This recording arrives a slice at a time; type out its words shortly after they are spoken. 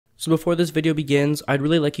So before this video begins, I'd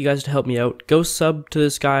really like you guys to help me out. Go sub to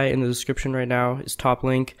this guy in the description right now, his top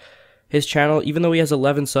link. His channel, even though he has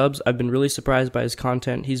 11 subs, I've been really surprised by his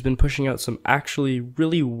content. He's been pushing out some actually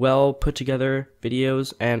really well put together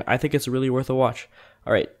videos, and I think it's really worth a watch.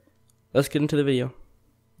 Alright, let's get into the video.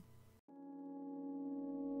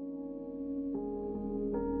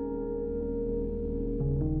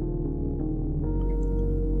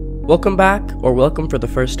 Welcome back, or welcome for the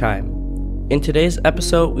first time. In today's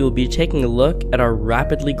episode, we will be taking a look at our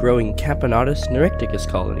rapidly growing Camponotus nericticus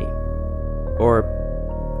colony. Or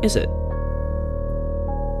is it?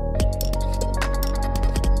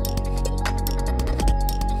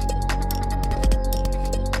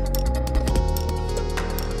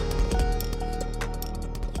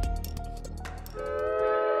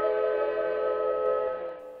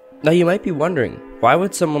 Now you might be wondering, why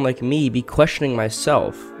would someone like me be questioning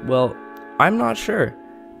myself? Well, I'm not sure.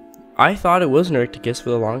 I thought it was nericticus for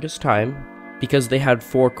the longest time because they had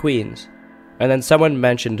 4 queens, and then someone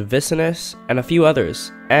mentioned Vicinus and a few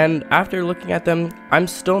others, and after looking at them, I'm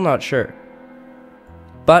still not sure.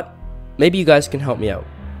 But maybe you guys can help me out.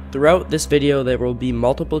 Throughout this video, there will be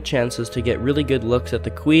multiple chances to get really good looks at the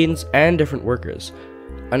queens and different workers.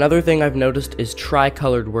 Another thing I've noticed is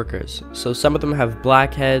tri-colored workers, so some of them have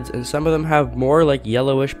black heads and some of them have more like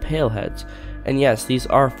yellowish pale heads, and yes, these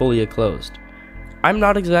are fully closed. I'm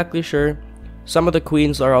not exactly sure. Some of the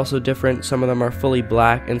queens are also different, some of them are fully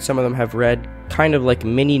black and some of them have red, kind of like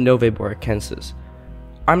mini Noveboracensis.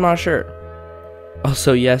 I'm not sure.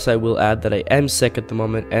 Also, yes, I will add that I am sick at the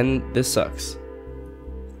moment and this sucks.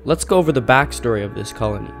 Let's go over the backstory of this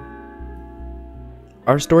colony.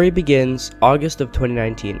 Our story begins August of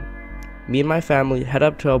 2019. Me and my family head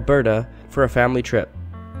up to Alberta for a family trip.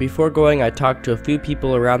 Before going, I talked to a few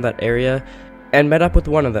people around that area and met up with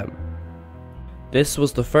one of them. This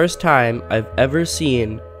was the first time I've ever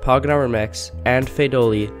seen Pognaurmex and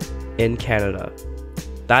Phaidoli in Canada.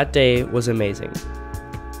 That day was amazing.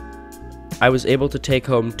 I was able to take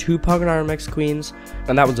home 2 Pognaurmex queens,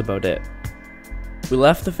 and that was about it. We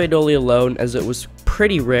left the Phaidoli alone as it was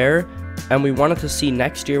pretty rare, and we wanted to see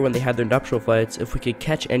next year when they had their nuptial flights if we could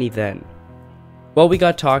catch any then. While we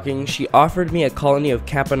got talking, she offered me a colony of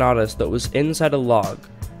Camponotus that was inside a log.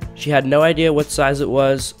 She had no idea what size it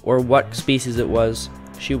was or what species it was.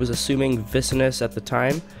 She was assuming Vicinus at the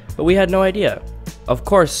time, but we had no idea. Of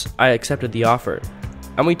course, I accepted the offer,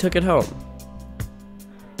 and we took it home.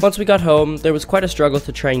 Once we got home, there was quite a struggle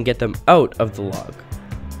to try and get them out of the log.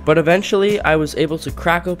 But eventually, I was able to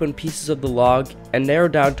crack open pieces of the log and narrow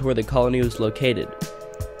down to where the colony was located.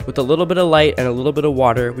 With a little bit of light and a little bit of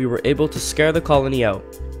water, we were able to scare the colony out,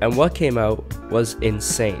 and what came out was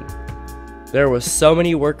insane. There were so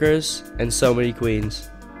many workers and so many queens.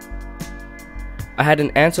 I had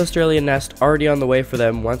an Antscanada nest already on the way for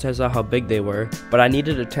them once I saw how big they were, but I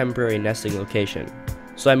needed a temporary nesting location,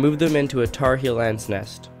 so I moved them into a tar heel ant's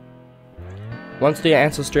nest. Once the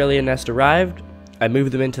Antscanada nest arrived, I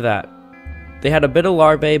moved them into that. They had a bit of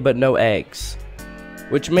larvae but no eggs,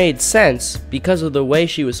 which made sense because of the way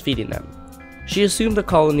she was feeding them. She assumed the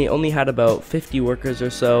colony only had about 50 workers or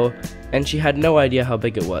so, and she had no idea how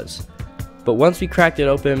big it was. But once we cracked it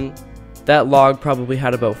open, that log probably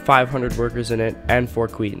had about 500 workers in it and 4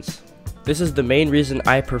 queens. This is the main reason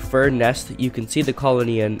I prefer nests that you can see the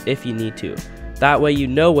colony in if you need to. That way you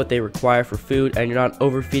know what they require for food and you're not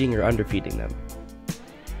overfeeding or underfeeding them.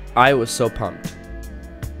 I was so pumped.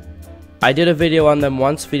 I did a video on them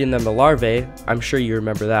once feeding them the larvae. I'm sure you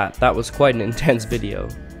remember that. That was quite an intense video.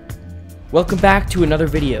 Welcome back to another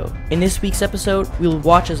video. In this week's episode, we will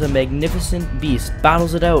watch as a magnificent beast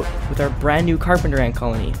battles it out with our brand new carpenter ant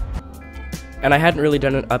colony. And I hadn't really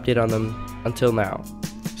done an update on them until now.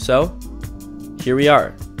 So, here we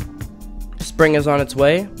are. Spring is on its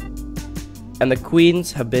way, and the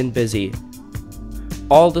queens have been busy.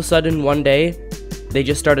 All of a sudden one day, they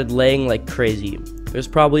just started laying like crazy. There's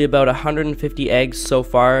probably about 150 eggs so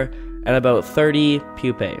far, and about 30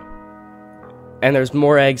 pupae. And there's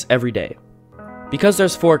more eggs every day. Because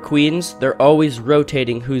there's 4 queens, they're always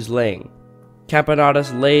rotating who's laying.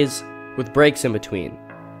 Camponotus lays with breaks in between.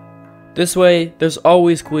 This way, there's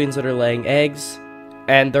always queens that are laying eggs,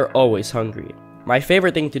 and they're always hungry. My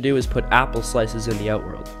favorite thing to do is put apple slices in the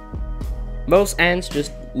outworld. Most ants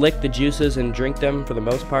just lick the juices and drink them for the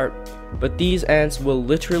most part, but these ants will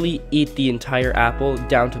literally eat the entire apple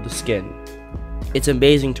down to the skin. It's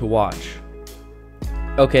amazing to watch.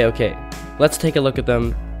 Okay, let's take a look at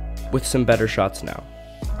them with some better shots now.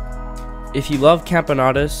 If you love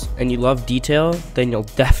Camponotus and you love detail, then you'll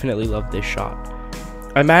definitely love this shot.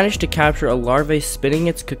 I managed to capture a larvae spinning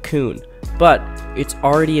its cocoon, but it's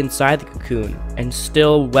already inside the cocoon and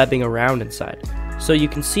still webbing around inside. So you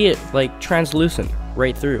can see it like translucent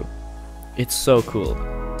right through. It's so cool.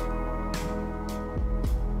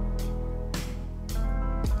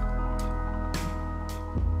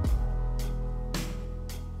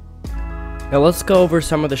 Now let's go over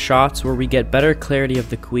some of the shots where we get better clarity of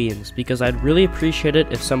the queens, because I'd really appreciate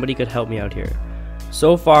it if somebody could help me out here.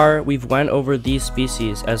 So far, we've went over these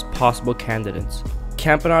species as possible candidates: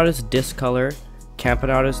 Camponotus discolor,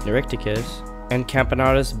 Camponotus nerecticus, and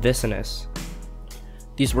Camponotus vicinus.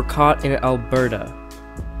 These were caught in Alberta.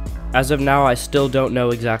 As of now, I still don't know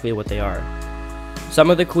exactly what they are. Some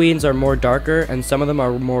of the queens are more darker and some of them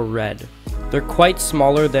are more red. They're quite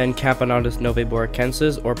smaller than Camponotus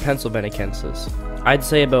noveboracensis or pennsylvanicensis. I'd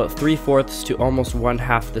say about 3/4 to almost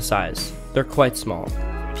 1/2 the size. They're quite small.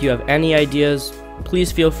 If you have any ideas,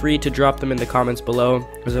 please feel free to drop them in the comments below,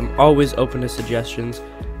 as I'm always open to suggestions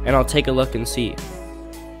and I'll take a look and see.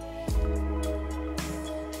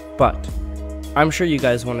 But I'm sure you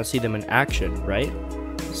guys want to see them in action, right?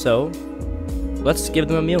 So let's give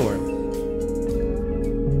them a mealworm.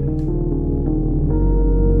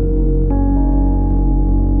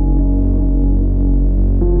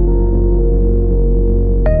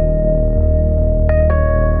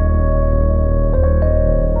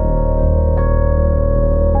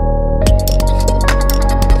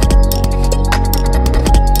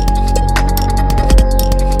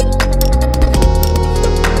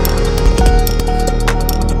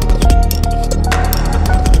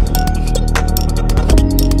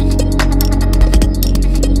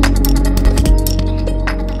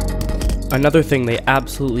 Another thing they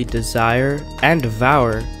absolutely desire and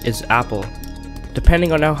devour is apple.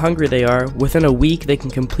 Depending on how hungry they are, within a week they can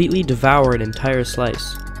completely devour an entire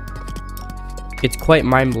slice. It's quite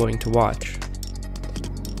mind-blowing to watch.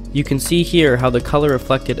 You can see here how the color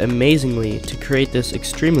reflected amazingly to create this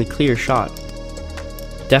extremely clear shot.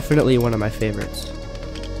 Definitely one of my favorites.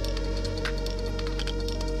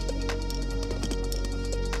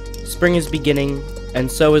 Spring is beginning, and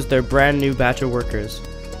so is their brand new batch of workers.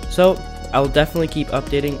 So I'll definitely keep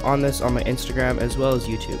updating on this on my Instagram as well as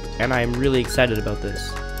YouTube, and I am really excited about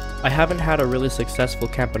this. I haven't had a really successful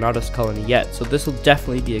Camponotus colony yet, so this will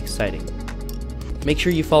definitely be exciting. Make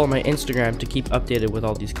sure you follow my Instagram to keep updated with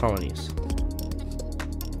all these colonies.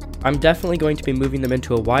 I'm definitely going to be moving them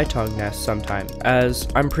into a Y-tongue nest sometime, as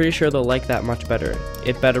I'm pretty sure they'll like that much better.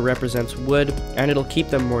 It better represents wood, and it'll keep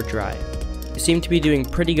them more dry. They seem to be doing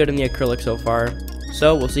pretty good in the acrylic so far,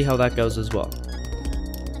 so we'll see how that goes as well.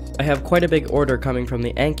 I have quite a big order coming from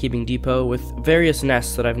the ant keeping depot with various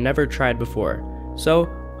nests that I've never tried before, so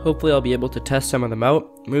hopefully I'll be able to test some of them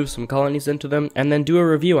out, move some colonies into them, and then do a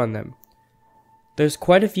review on them. There's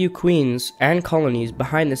quite a few queens and colonies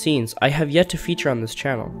behind the scenes I have yet to feature on this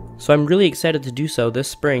channel, so I'm really excited to do so this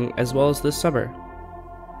spring as well as this summer.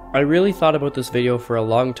 I really thought about this video for a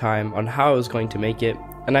long time on how I was going to make it,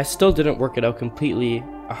 and I still didn't work it out completely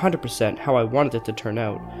 100% how I wanted it to turn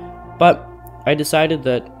out, but I decided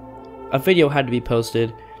that a video had to be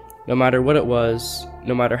posted, no matter what it was,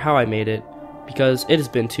 no matter how I made it, because it has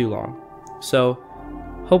been too long. So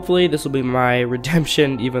hopefully this will be my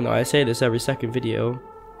redemption, even though I say this every second video,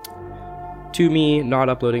 to me not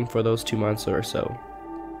uploading for those 2 months or so.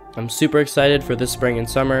 I'm super excited for this spring and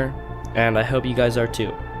summer, and I hope you guys are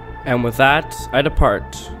too. And with that, I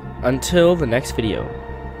depart. Until the next video.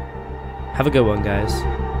 Have a good one, guys.